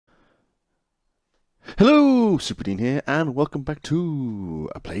Hello, Superdean here, and welcome back to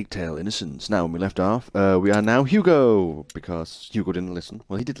A Plague Tale Innocence. Now, when we left off, we are now Hugo, because Hugo didn't listen.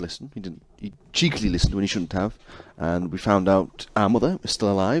 Well, he did listen. He cheekily listened when he shouldn't have, and we found out our mother is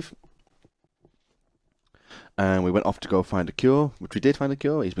still alive. And we went off to go find a cure, which we did find a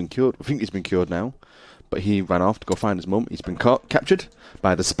cure. He's been cured. I think he's been cured now, but he ran off to go find his mum. He's been captured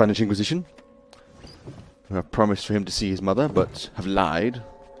by the Spanish Inquisition, who have promised for him to see his mother, but have lied.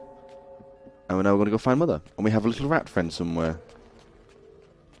 And now we're going to go find Mother. And we have a little rat friend somewhere.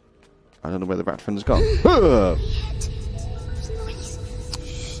 I don't know where the rat friend's gone.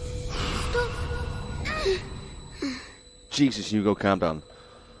 Jesus, Hugo, calm down.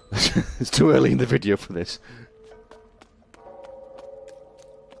 It's too early in the video for this.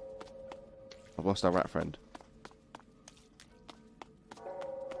 I've lost our rat friend.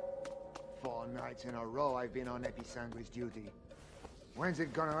 4 nights in a row I've been on Episanguis duty. When's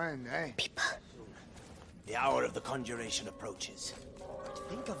it gonna end, eh? People. The hour of the conjuration approaches. But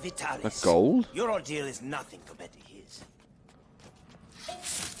think of Vitalis. That's gold? Your ordeal is nothing compared to his.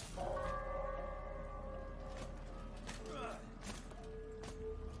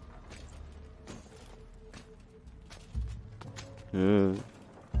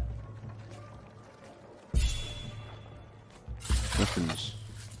 Weapons.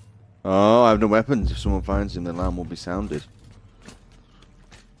 Oh, I have no weapons. If someone finds him, the alarm will be sounded.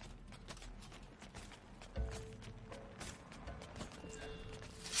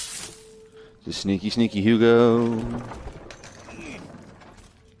 The sneaky, sneaky Hugo.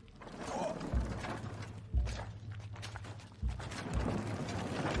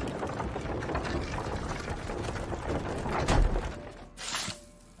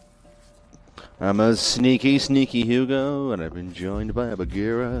 I'm a sneaky, sneaky Hugo, and I've been joined by a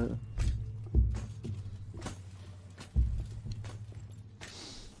Bagheera.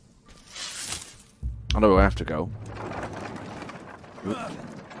 I know where I have to go. Oop.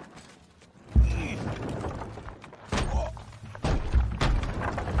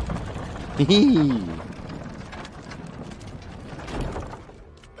 I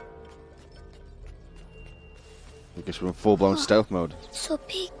guess we're in full-blown stealth mode. So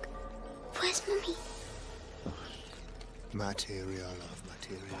big. Where's Mummy? Material of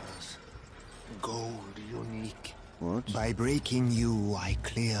materials. Gold unique. What? By breaking you, I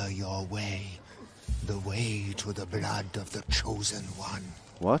clear your way. The way to the blood of the chosen one.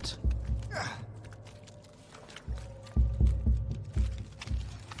 What?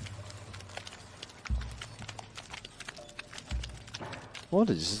 What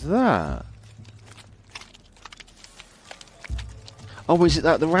is that? Oh, is it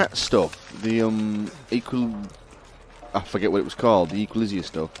that the rat stuff? The I forget what it was called. The Equalizia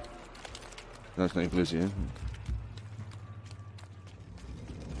stuff. No, it's not Equalizia.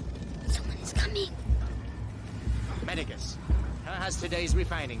 Someone is coming. Medicus, how has today's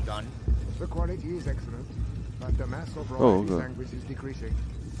refining gone? The quality is excellent, but the mass of raw Episanguis is decreasing.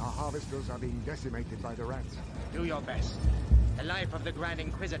 Our harvesters are being decimated by the rats. Do your best. The life of the Grand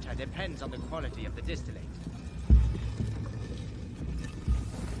Inquisitor depends on the quality of the distillate.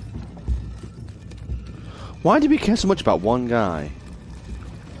 Why do we care so much about one guy?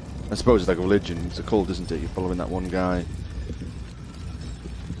 I suppose it's like a religion. It's a cult, isn't it? You're following that one guy.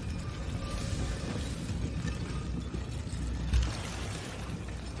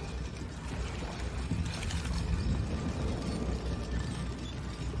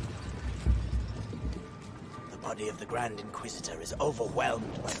 The body of the Grand Inquisitor is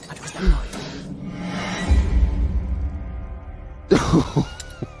overwhelmed by what was that noise?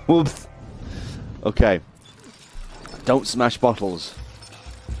 Whoops. Okay. Don't smash bottles.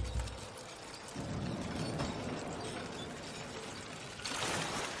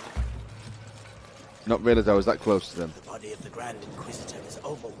 Not realize I was that close to them. The body of the Grand Inquisitor is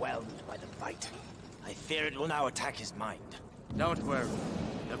overwhelmed by the bite. I fear it will now attack his mind. Don't worry.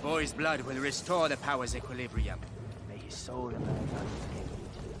 The boy's blood will restore the power's equilibrium. May his soul and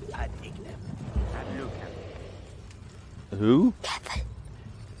ad ignem. And look at me. Who? Careful.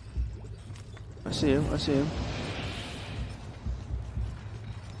 I see him. I see him.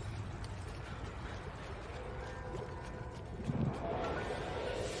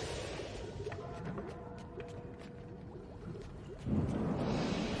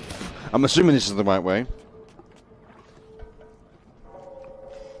 I'm assuming this is the right way.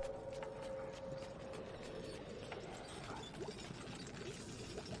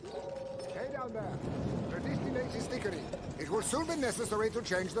 Hey down there. The distillate is thickening. It will soon be necessary to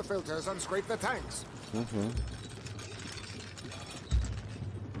change the filters and scrape the tanks. Okay.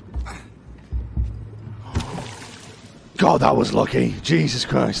 God, that was lucky. Jesus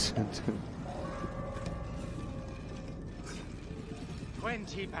Christ.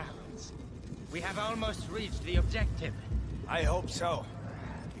 20 barrels. We have almost reached the objective. I hope so,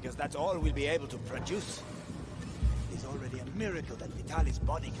 because that's all we'll be able to produce. It is already a miracle that Vitalis'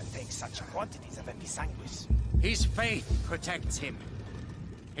 body can take such quantities of episanguis. His faith protects him.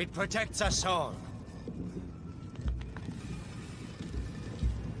 It protects us all.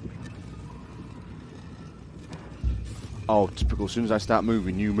 Oh, typical. As soon as I start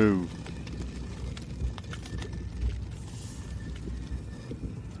moving, you move.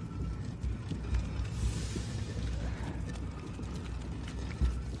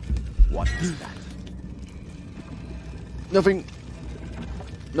 What is that? Nothing.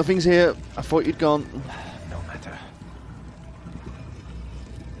 Nothing's here. I thought you'd gone. No matter.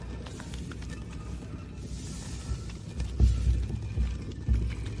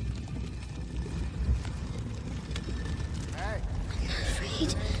 Hey,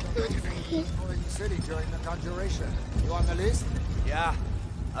 Afraid. Not afraid. Calling the city during the conjuration. You on the list? Yeah,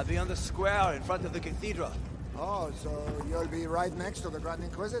 I'll be on the square in front of the cathedral. Oh, so you'll be right next to the Grand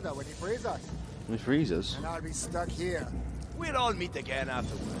Inquisitor when he frees us. He freezes. And I'll be stuck here. We'll all meet again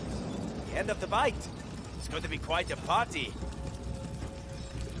afterwards. The end of the bite. It's going to be quite a party.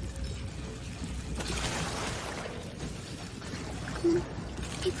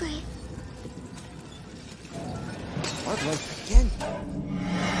 Be brave. What was again?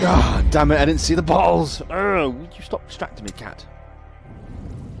 Ah, damn it! I didn't see the balls. Would you stop distracting me, cat?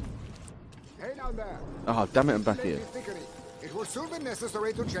 Hey down there. Oh, damn it! I'm back here. It will soon be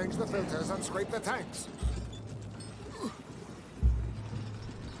necessary to change the filters and scrape the tanks.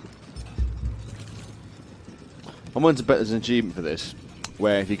 I'm willing to bet there's an achievement for this,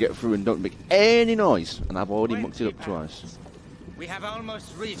 where if you get through and don't make any noise, and I've already mucked it up twice. We have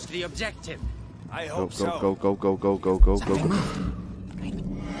almost reached the objective. I Go, hope so. go, go, go, go, go, go, go, go.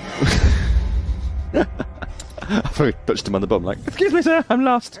 I thought I touched him on the bum, like, excuse me, sir, I'm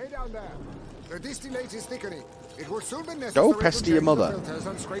lost. Hey down there. The distillate is thickening. It will soon be necessary Go to pester change your mother. the filters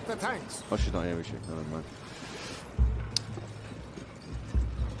and scrape the tanks. Oh, she's not here, is she? Oh, never mind.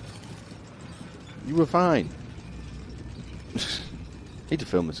 You were fine. Need to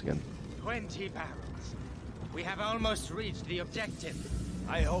film this again. 20 barrels. We have almost reached the objective.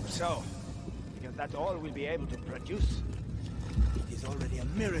 I hope so, because that's all we'll be able to produce. It is already a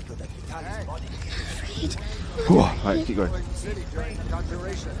miracle that Vitalis' body. Afraid. Right, keep going. Calling the city during the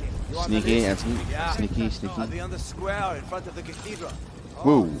conjuration. You on Sneaky, the and list? Yeah. sneaky, I'll sneaky. be on the square in front of the cathedral.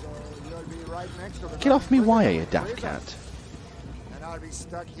 Whoa. So you'll be right next to the Get off me Grand wire, you Inquisitor daft when he frees cat. us. And I'll be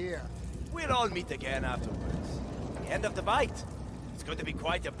stuck here. We'll all meet again afterwards. The end of the bite. It's going to be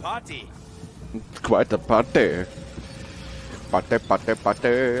quite a party. Quite a party. Party, party,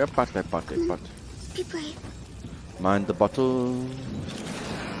 party, party, party, party. Be brave. Mind the bottle.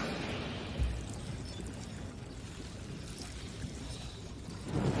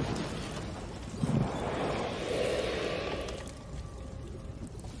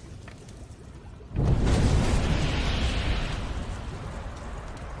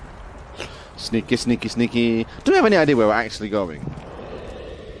 Sneaky, sneaky, sneaky. Do we have any idea where we're actually going?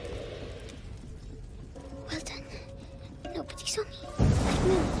 Well done. Nobody saw me. But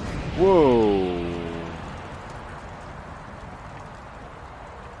move. Whoa.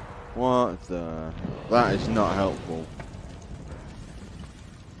 What the? That is not helpful.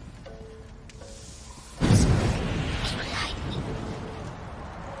 The smoke. It will hide me.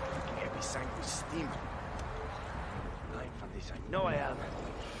 Heavy sanguine steam. Lying from this, I know I am.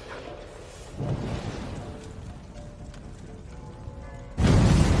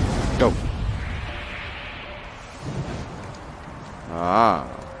 Go. Ah.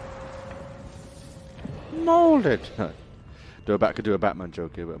 Molded. Could do a Batman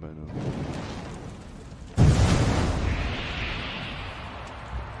joke here, but no.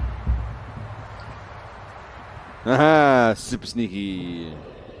 Aha! Super sneaky.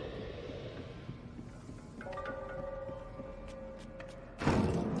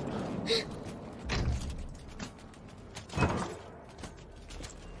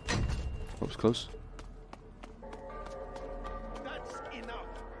 Oops, close. That's enough.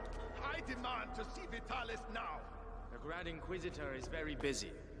 I demand to see Vitalis now. The Grand Inquisitor is very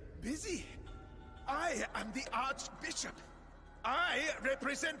busy. Busy? I am the Archbishop. I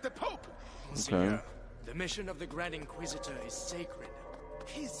represent the Pope. Signor, the mission of the Grand Inquisitor is sacred.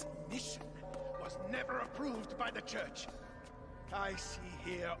 His mission was never approved by the Church. I see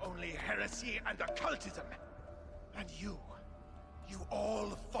here only heresy and occultism. And you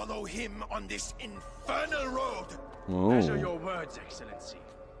all follow him on this infernal road. Measure Oh. your words, Excellency.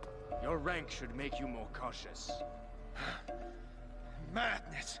 Your rank should make you more cautious.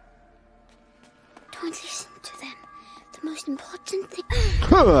 Madness. Don't listen to them. The the most important thing.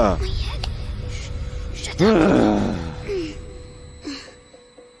 Huh. My head. Shut up.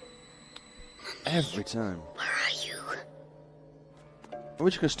 Every time. Where are you? We're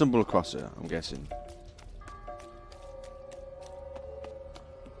just gonna stumble across it, I'm guessing.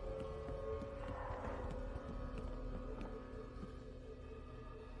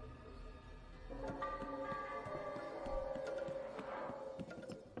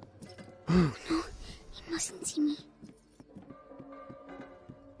 No, he mustn't see me.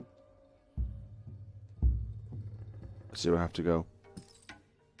 Let's see where I have to go.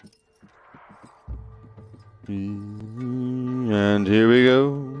 And here we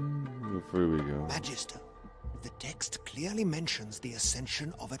go. Through we go. Magister, the text clearly mentions the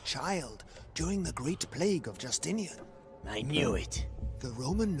ascension of a child during the Great Plague of Justinian. I knew it. The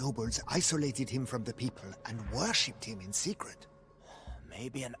Roman nobles isolated him from the people and worshipped him in secret.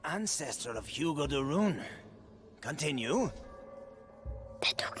 Maybe an ancestor of Hugo de Rune. Continue.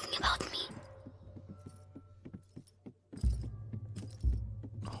 They're talking about me.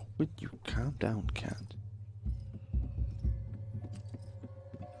 Oh, would you calm down, cat?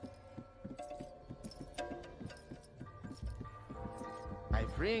 By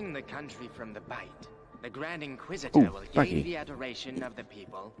freeing the country from the bite, the Grand Inquisitor will gain the adoration of the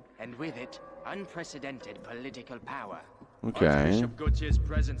people, and with it, unprecedented political power. Okay. Archbishop Gautier's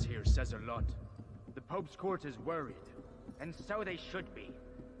presence here says a lot. The Pope's court is worried. And so they should be.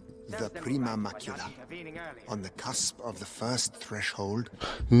 The Prima Macula, on the cusp of the first threshold,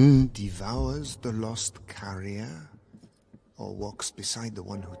 devours the lost carrier, or walks beside the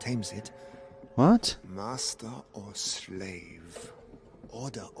one who tames it. What? Master or slave,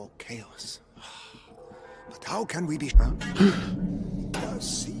 order or chaos. But how can we be...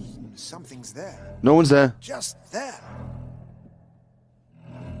 Does seem something's there. No one's there. Just there.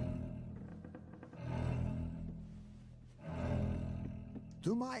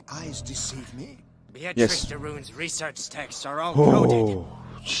 Do my eyes deceive me? Beatrix de Rune's research texts are all coded. Oh,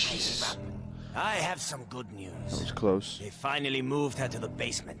 Jesus. I have some good That news. was close. They finally moved her to the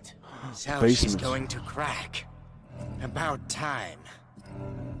basement. So Basement. she's going to crack. About time.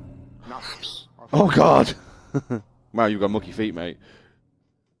 Oh, God. Wow, you've got mucky feet, mate.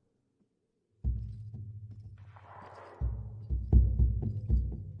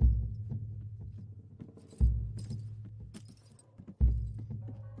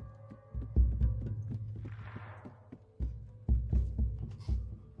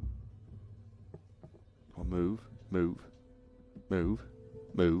 Move, move, move,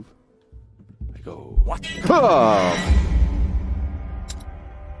 move. There we go. What? Oh!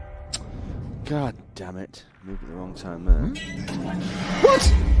 God damn it. Moved at the wrong time there.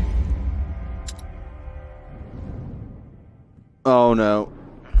 What? Oh no.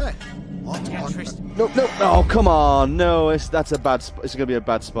 Hey, what Beatrix. No, no, no, come on. No, that's a bad it's gonna be a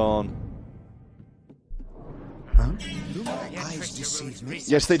bad spawn. Huh? Do my eyes deceive me?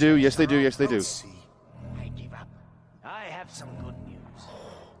 Yes they do, yes they do, yes they do. Let's see. I give up. I have some good news.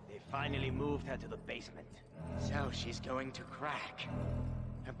 They finally moved her to the basement. So she's going to crack.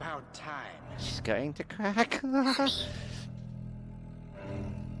 About time. She's going to crack.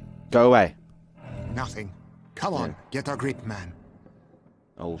 Go away. Nothing. Come on, get a grip, man.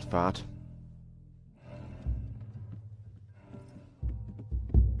 Old fart.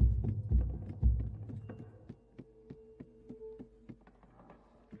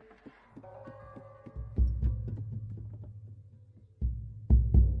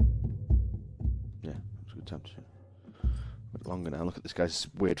 Yeah, it's a good time to wait longer now. Look at this guy's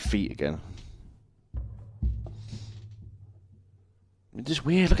weird feet again. It's just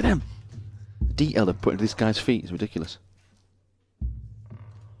weird, look at them. The detail they've put into this guy's feet is ridiculous.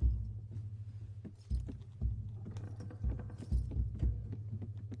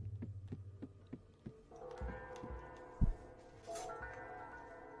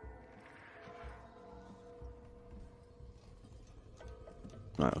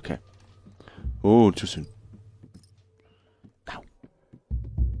 Right, okay. Oh, too soon. Now.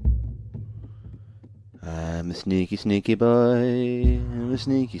 I'm a sneaky, sneaky boy. I'm a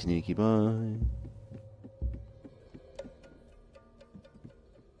sneaky, sneaky boy.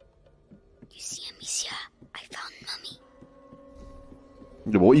 You see, Amicia, I found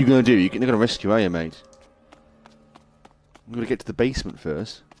Mummy. What are you going to do? You're not going to rescue her, are you, mate? I'm going to get to the basement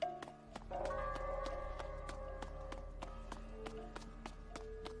first.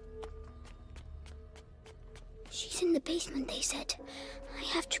 She's in the basement, they said. I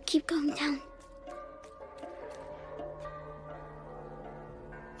have to keep going down.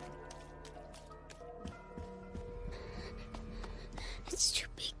 It's too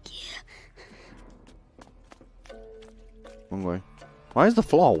big here. Why is the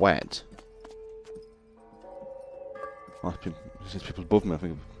floor wet? Oh, there's people above me, I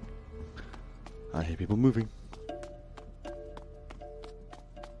think. I hear people moving.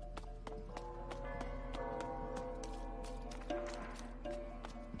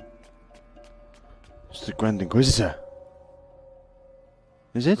 It's the Grand Inquisitor.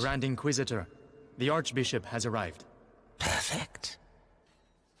 Is it? Grand Inquisitor, the Archbishop has arrived. Perfect.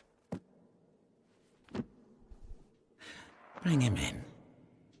 Bring him in.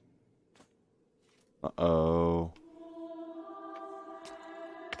 Uh-oh.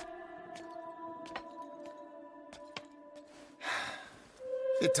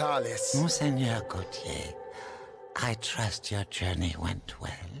 Vitalis. Monseigneur Gautier, I trust your journey went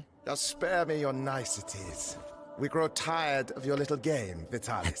well. Now spare me your niceties. We grow tired of your little game,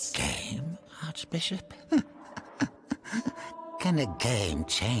 Vitalis. A game, Archbishop? Can a game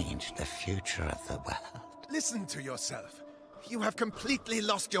change the future of the world? Listen to yourself. You have completely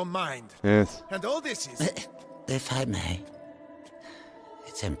lost your mind. Yes. And all this is... If I may,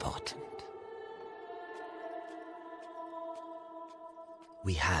 it's important.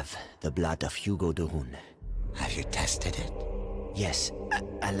 We have the blood of Hugo de Rune. Have you tested it? Yes.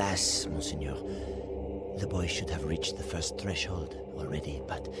 Alas, Monseigneur. The boy should have reached the first threshold already,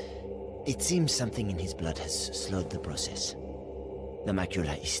 but it seems something in his blood has slowed the process. The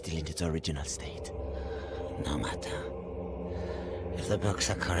macula is still in its original state. No matter. If the books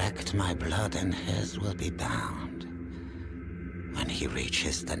are correct, my blood and his will be bound. When he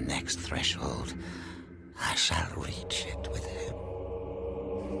reaches the next threshold, I shall reach it with him.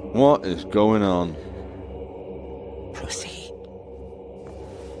 What is going on? Proceed.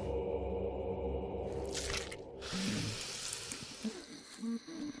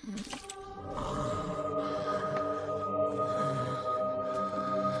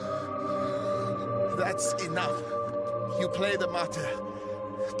 That's enough. You play the martyr,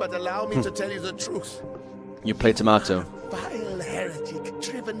 but allow me to tell you the truth. You play tomato. Vile heretic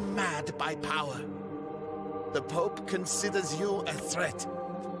driven mad by power. The Pope considers you a threat.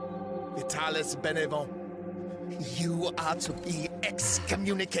 Vitalis Benevent, you are to be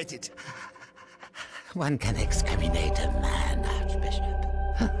excommunicated. One can excommunicate a man, Archbishop,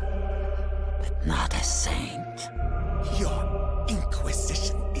 but not a saint. Your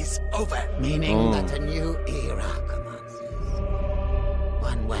inquisition is over. Meaning that a new era commences.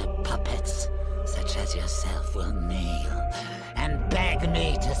 One where puppets, such as yourself, will kneel and beg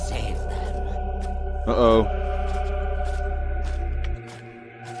me to save them. Uh-oh.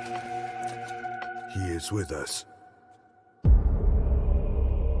 He is with us.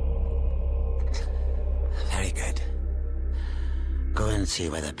 Very good. Go and see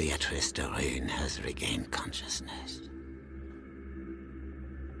whether Beatrice de Rune has regained consciousness.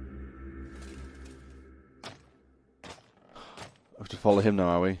 We have to follow him now,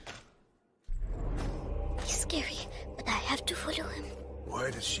 are we? He's scary, but I have to follow him.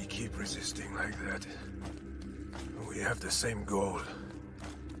 Why does she keep resisting like that? We have the same goal.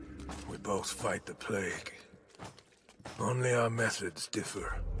 We both fight the plague. Only our methods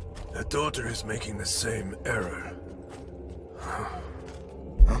differ. Her daughter is making the same error. Huh?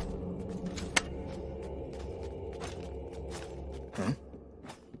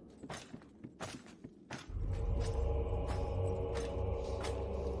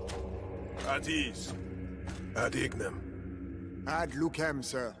 At ease. Ad ignem. Ad lucem,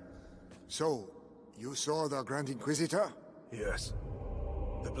 sir. So, you saw the Grand Inquisitor? Yes.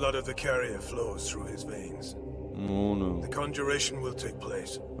 The blood of the carrier flows through his veins. Oh no. The conjuration will take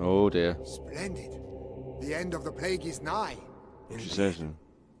place. Oh dear. Splendid. The end of the plague is nigh. She says so.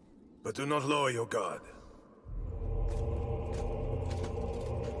 But do not lower your guard.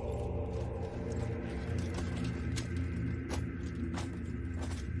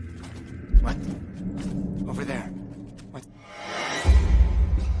 What? Over there. What?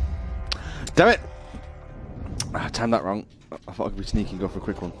 Damn it! I timed that wrong. I thought I could be sneaky and go for a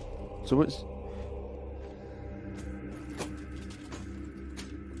quick one. So what's...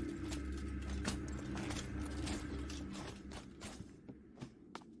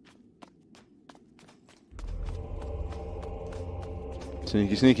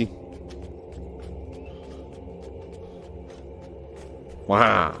 Sneaky, sneaky.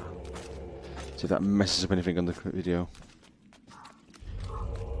 Wow. See if that messes up anything on the video.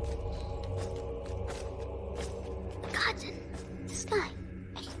 Garden. The sky.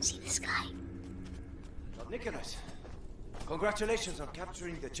 I can see the sky. Nicholas, congratulations on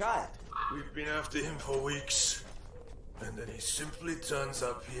capturing the child. We've been after him for weeks. And then he simply turns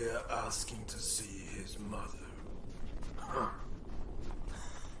up here asking to see his mother. Huh.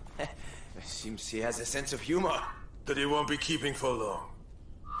 Seems he has a sense of humor. that he won't be keeping for long.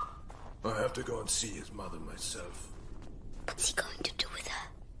 I have to go and see his mother myself. What's he going to do with her?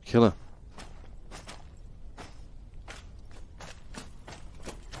 Kill her.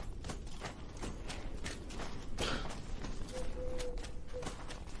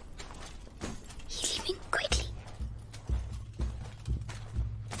 He's leaving quickly.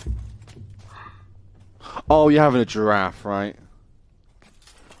 Oh, you're having a giraffe, right?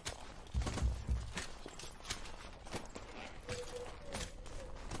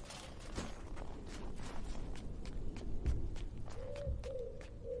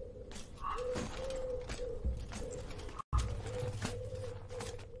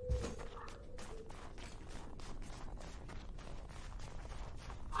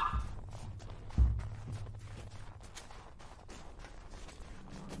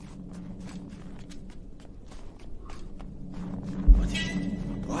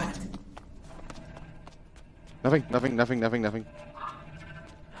 Nothing.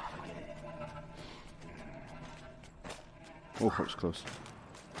 Oh, that was close.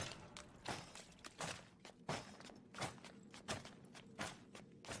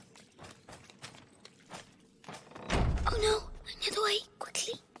 Oh no! Another way!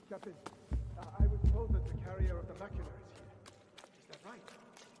 Quickly! Captain, I was told that the carrier of the macula is here. Is that right?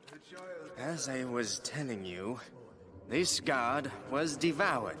 The child... As I was telling you, this guard was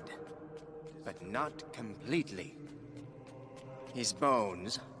devoured, but not completely. His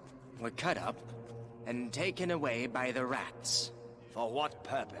bones were cut up and taken away by the rats. For what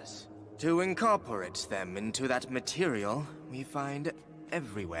purpose? To incorporate them into that material we find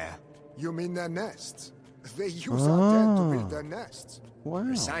everywhere. You mean their nests? They use our dead to build their nests. Wow.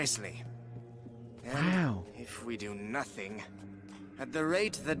 Precisely. And if we do nothing, at the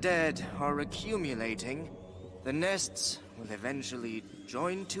rate the dead are accumulating, the nests will eventually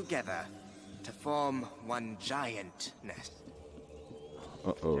join together to form one giant nest.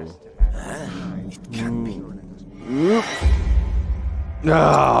 Uh-oh. It can't be.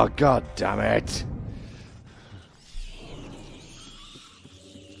 Oh, god damn it.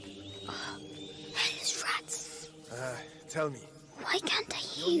 Hellish rats. Tell me, Why can't I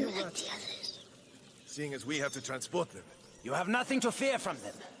hear you like the others? seeing as we have to transport them. You have nothing to fear from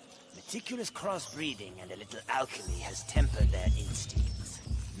them. Meticulous crossbreeding and a little alchemy has tempered their instincts.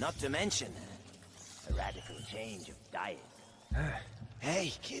 Not to mention a radical change of diet.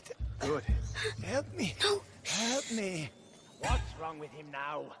 Hey, kid. Good. Help me. No. Help me. What's wrong with him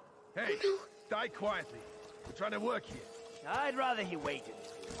now? Hey, die quietly. We're trying to work here. I'd rather he waited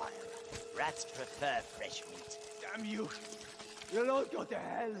a while. Rats prefer fresh meat. Damn you. You'll all go to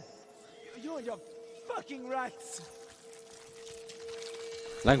hell. You and your fucking rats.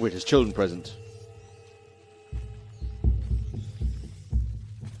 Language has children present.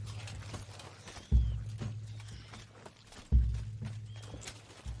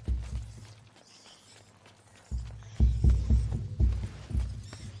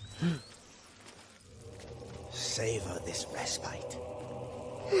 Savor this respite.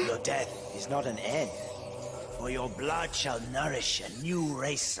 Your death is not an end, for your blood shall nourish a new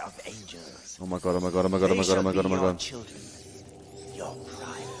race of angels. Oh my god, oh my god, oh my god, oh my god, oh my god, oh my Your god. children, your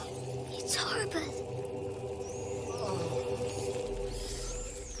pride. It's horrible.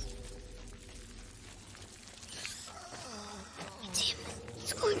 It's him.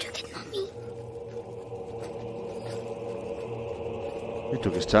 He's going to get Mommy. He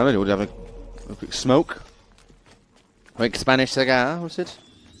took his time, he would have a quick smoke. Like Spanish cigar, was it?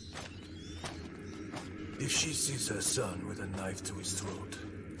 If she sees her son with a knife to his throat,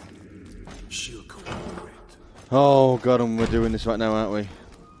 she'll cooperate. Oh god, and we're doing this right now, aren't we?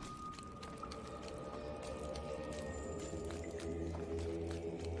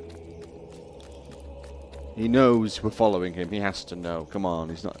 He knows we're following him. He has to know. Come on,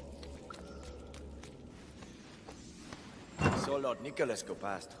 he's not. So Lord Nicholas go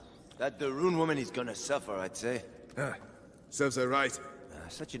past. That the rune woman is gonna suffer, I'd say. Serves her right.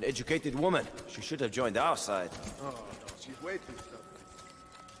 Such an educated woman. She should have joined our side. Oh, no, she's way too stubborn.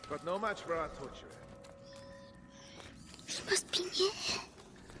 But no match for our torturer. He must be near.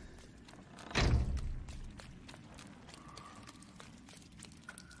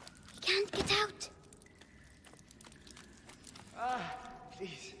 He can't get out.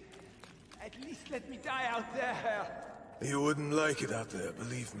 Please. At least let me die out there. You wouldn't like it out there,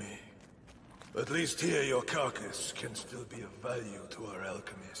 believe me. At least here your carcass can still be of value to our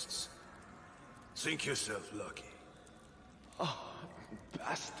alchemists. Think yourself lucky. Oh,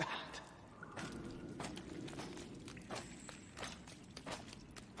 bastard.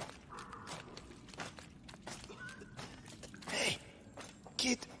 Hey,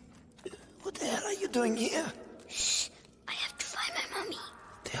 kid. What the hell are you doing here? Shh. I have to find my mommy.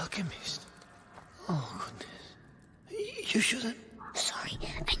 The alchemist? Oh, goodness. You shouldn't. Sorry,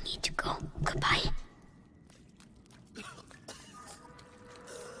 I need to go. Goodbye.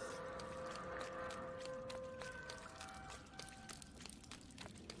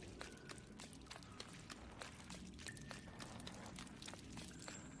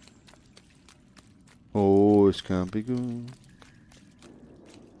 Oh, this can't be good.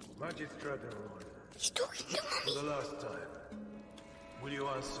 He's talking to Mommy. For the last time, will you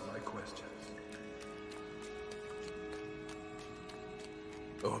answer my questions?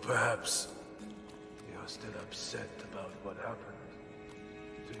 Or perhaps you're still upset about what happened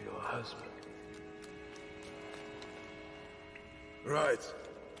to your husband. Right.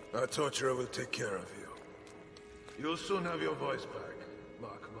 Our torturer will take care of you. You'll soon have your voice back.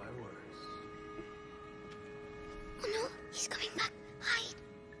 Mark my words. Oh no, he's coming back. Hide.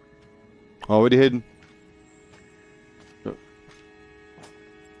 Already hidden. Oh.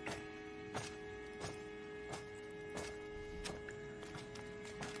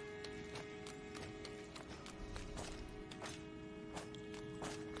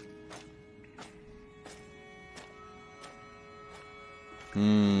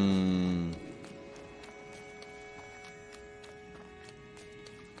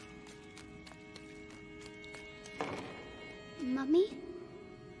 Mommy?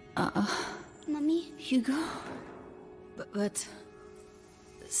 Mommy? Hugo? But...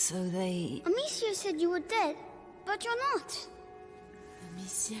 So they... Amicia said you were dead, but you're not.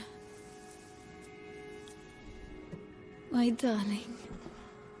 Amicia? My darling.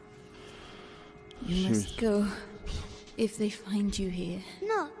 You must go if they find you here.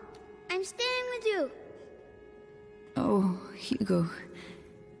 No, I'm staying with you. Oh, Hugo.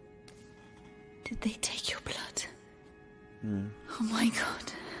 Did they take your blood? Oh my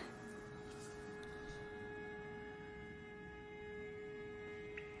god.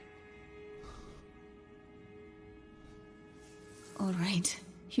 All right,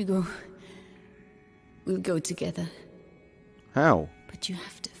 Hugo. We'll go together. How? But you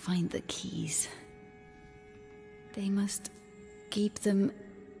have to find the keys. They must keep them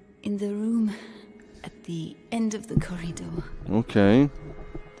in the room at the end of the corridor. Okay.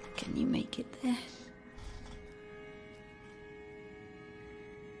 Can you make it there?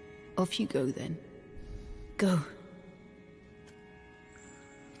 Off you go then. Go.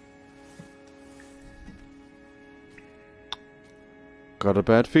 Got a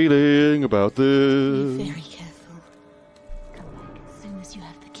bad feeling about this. Be very careful. Come back as soon as you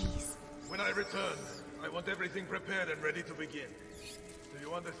have the keys. When I return, I want everything prepared and ready to begin. Do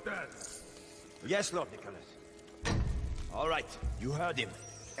you understand? Yes, Lord Nicholas. All right, you heard him.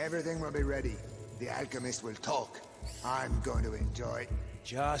 Everything will be ready. The alchemist will talk. I'm going to enjoy.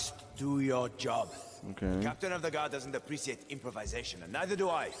 Just do your job. Okay. The captain of the guard doesn't appreciate improvisation, and neither do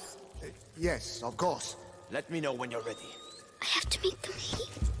I. Yes, of course. Let me know when you're ready. I have to make them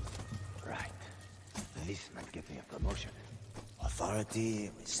leave. Right. This might give me a promotion.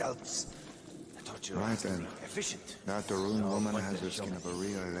 Authority, results. I thought you were Right then. efficient. That the rune woman has the skin of a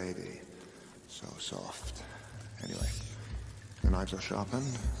real lady. So soft. Anyway, the knives are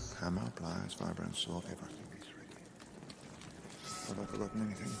sharpened. Hammer, pliers, vibrant saw, everything is ready. Have I forgotten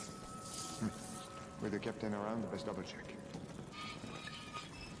anything? With the captain around, best double check.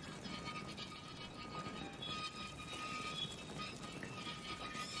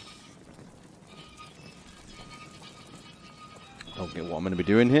 Don't get what I'm going to be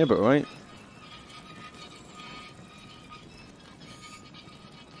doing here, but right.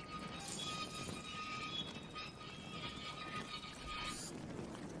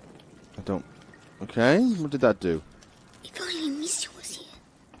 I don't... Okay, what did that do? If only Amicia was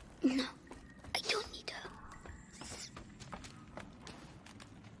here. No, I don't need her.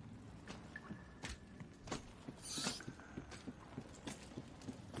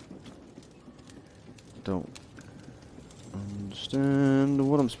 Don't understand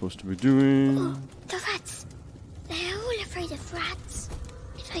what I'm supposed to be doing. Oh, the rats. They're all afraid of rats.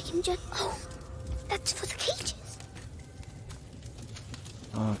 If I can just... Oh, that's for the cages.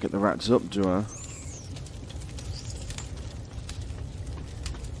 Oh, get the rats up, do I?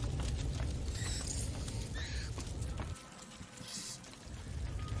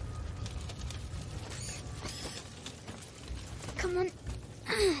 Come on.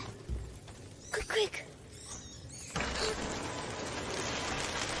 Quick, quick.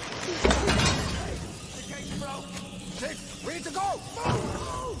 Ready to go!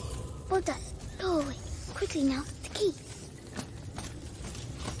 Well done. Go away. Quickly now. The key.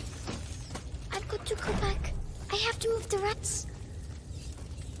 I've got to go back. I have to move the rats.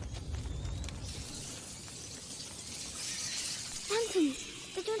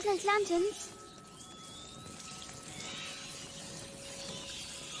 These like lanterns.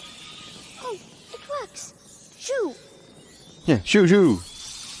 Oh, it works. Shoo! Yeah, shoo shoo!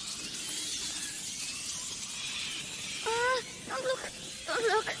 Don't look! Don't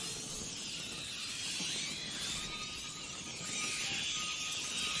look!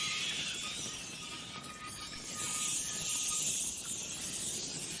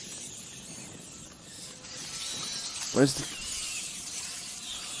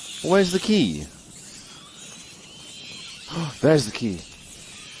 Where's the key? There's the key.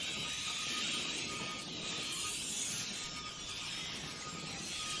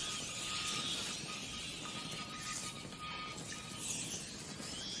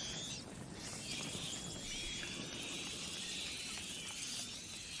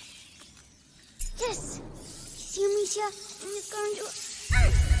 Yes! See, Amicia? I'm going to...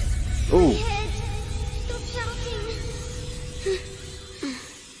 Oh! My head! Stop shouting!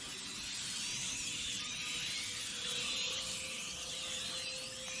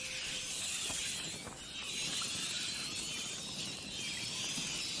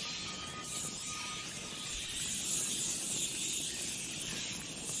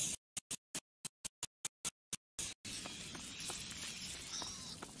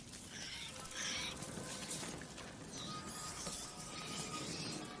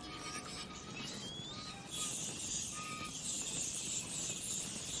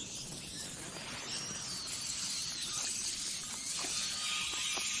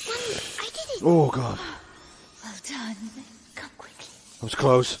 Oh god. Well done. Come quickly. That was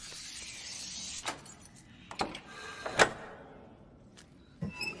close.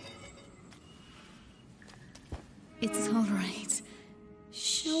 It's all right.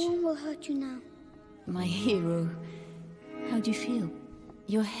 Shh. No one will hurt you now. My hero. How do you feel?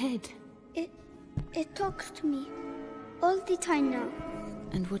 Your head. It talks to me. All the time now.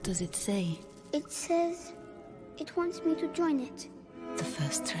 And what does it say? It says... it wants me to join it. The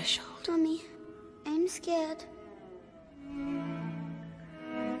first threshold. Mommy, I'm scared.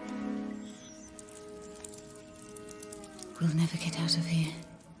 We'll never get out of here.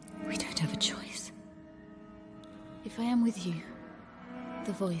 We don't have a choice. If I am with you,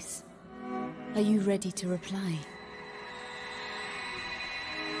 the voice, are you ready to reply?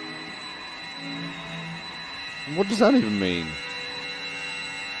 What does that even mean?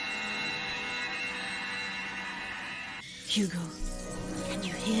 Hugo, can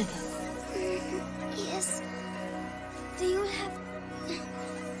you hear them? Yes. They all have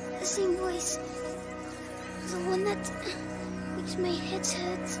the same voice. The one that makes my head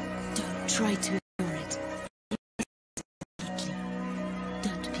hurt. Don't try to ignore it.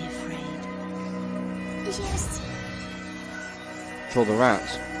 Don't be afraid. Yes. It's all the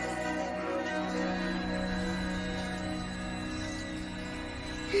rats.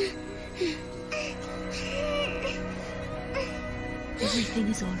 Everything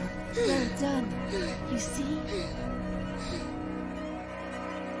is all right. Well done. You see?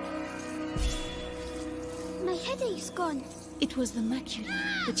 My headache's gone. It was the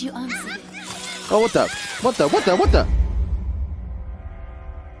macula, but you answered it. Oh, what the? What the? What the? What the?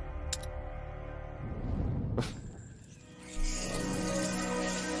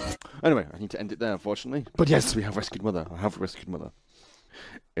 Anyway, I need to end it there, unfortunately. But yes, we have rescued Mother. I have rescued Mother.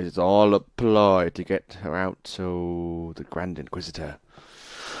 It is all a ploy to get her out so the Grand Inquisitor,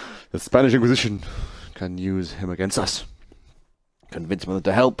 the Spanish Inquisition, can use him against us. Convince Mother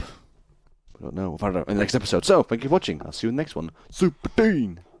to help. I don't know. We'll find out in the next episode. So, thank you for watching. I'll see you in the next one.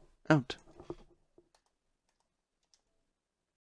 Superdean out.